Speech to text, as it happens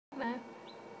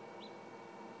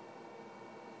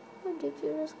did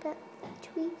you just get that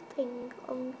tweet thing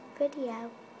on video?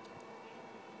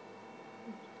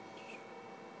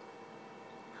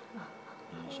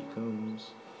 Here she comes.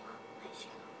 Where she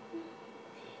goes?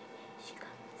 She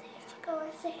comes there. She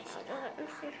goes there. She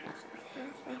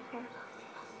goes there.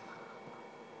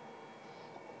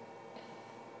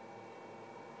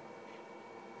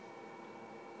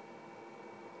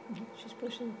 She's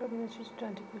pushing from her, she's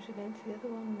trying to push against the other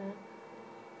one now.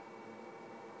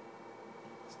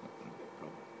 It's not going to be a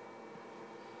problem.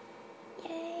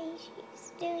 Yay, she's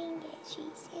doing it,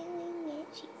 she's doing it,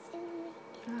 she's doing it.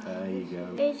 There you go.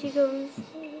 There she goes.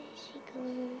 Here she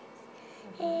goes.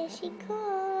 Here she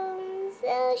comes.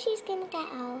 Oh, she's gonna get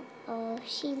out. Oh,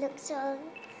 she looks so.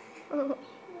 Oh.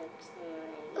 Looks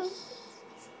nice.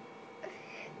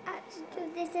 Actually,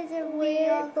 this is a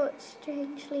weird but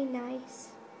strangely nice.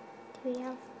 Do we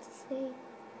have to see?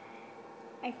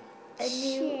 A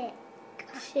new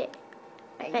chick.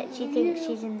 I bet she thinks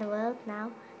she's in the world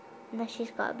now. Unless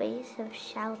she's got a base of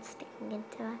shell sticking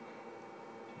into her.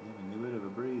 She's having a bit of a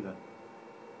breather.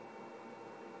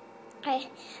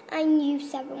 I knew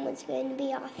 7 was going to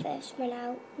be our first one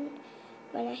out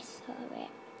when I saw it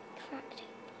cracked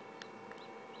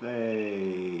open.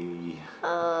 Hey!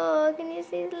 Oh, can you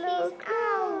see the little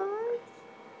claws?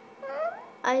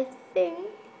 I think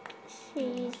she's...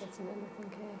 I'm not getting anything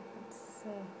here. It's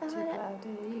too cloudy.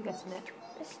 Are you getting it?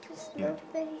 It's just Yeah.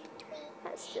 lovely.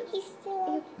 That's just... He's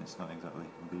still... It's not exactly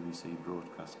BBC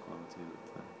broadcast quality,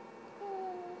 but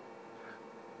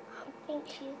I think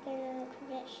she's going to look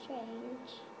a bit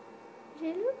strange. She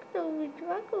looks so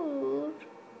bedraggled.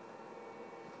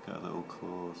 look at her little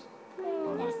claws.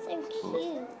 Oh, that's so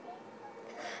cute.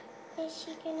 Is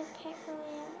she going to pick her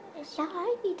way out? Yeah,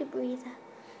 I need a breather.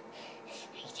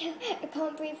 I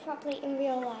can't breathe properly in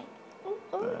real life.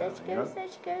 Oh, there she goes, there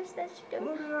she goes, there she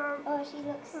goes. Oh, she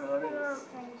looks so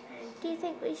strange. Do you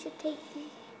think we should take the...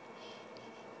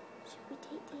 Should we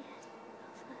take the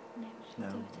off her?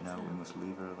 No, we must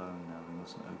leave her alone now. We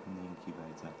mustn't open the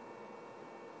incubator.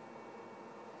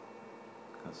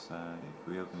 Because if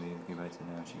we open the incubator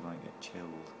now, she might get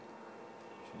chilled.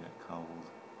 She'll get cold.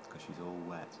 Because she's all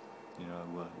wet. You know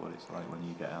what it's like when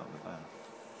you get out of the bath.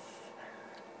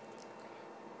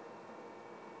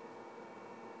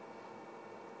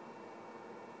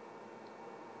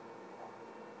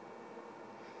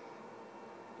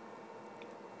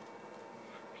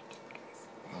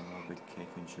 One big kick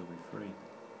and she'll be free.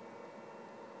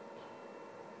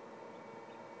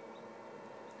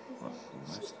 Well,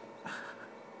 almost.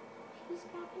 She's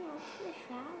grabbing onto the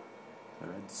shell.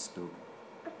 Her head's stuck.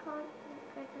 I can't look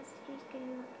because she's going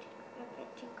to look a bit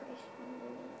too gross for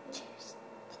me. Just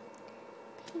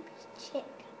baby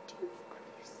chick, too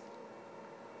gross.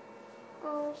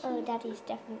 Oh, Daddy's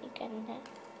definitely getting it.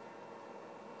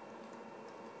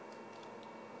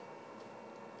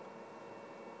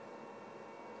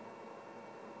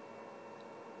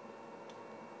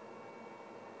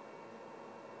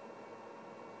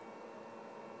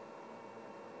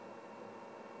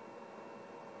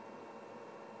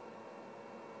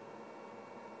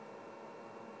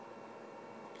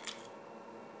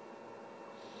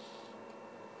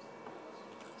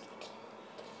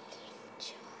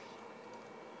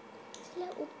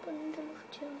 Little bundle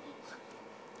of joy.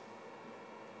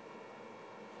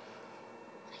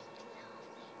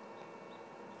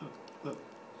 Look.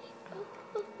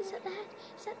 Oh, is that the head?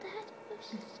 Is that the head?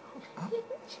 Oh,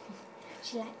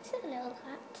 she likes it, little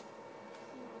hat.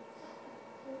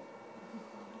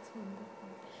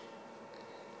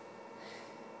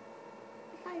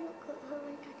 If I look at her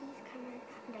on Daddy's camera,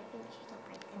 I don't think she's not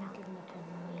like that. I'm giving up on her.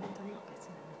 I'm not getting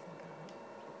anything out.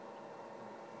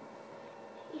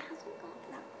 He hasn't got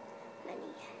that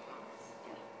many hairs.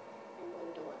 I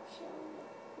wonder what she'll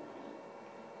look like.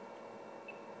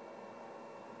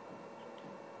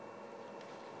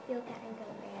 You're getting a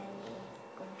really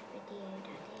good video,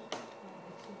 Daddy.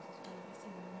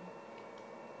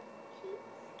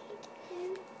 She's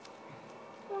cute.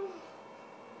 Oh,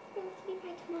 we'll see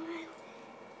by tomorrow.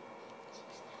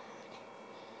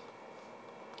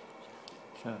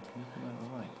 Chad, can you come out of the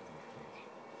light?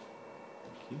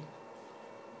 Thank you.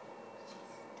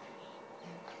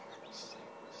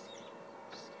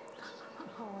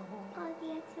 Oh, the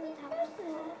excellent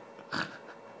hamster.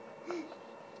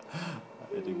 I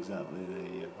did exactly the.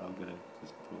 I'm gonna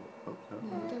just pull. How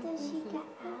does she get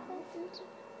out?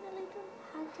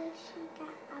 How does she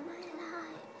get out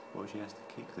alive? Well, she has to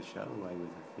kick the shell away with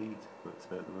her feet, but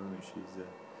at the moment she's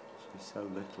so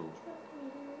little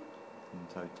and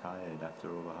so tired after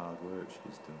all the hard work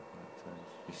she's done. But,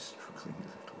 she's struggling a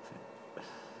little bit.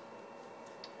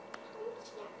 How did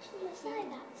she actually fly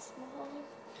that small?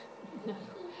 No.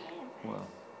 Well,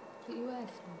 But you were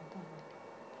small, darling.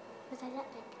 Was I that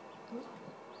big?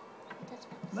 That's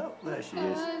what. no, there she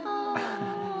is.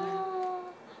 Oh,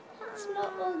 that's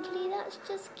not ugly, that's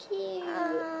just cute.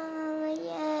 Oh,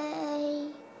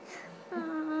 yay.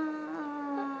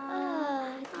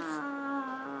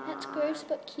 That's gross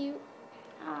but cute.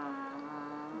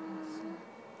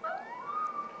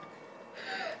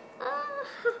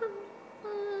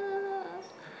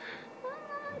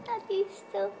 Daddy's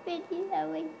still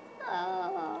videoing.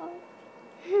 Oh.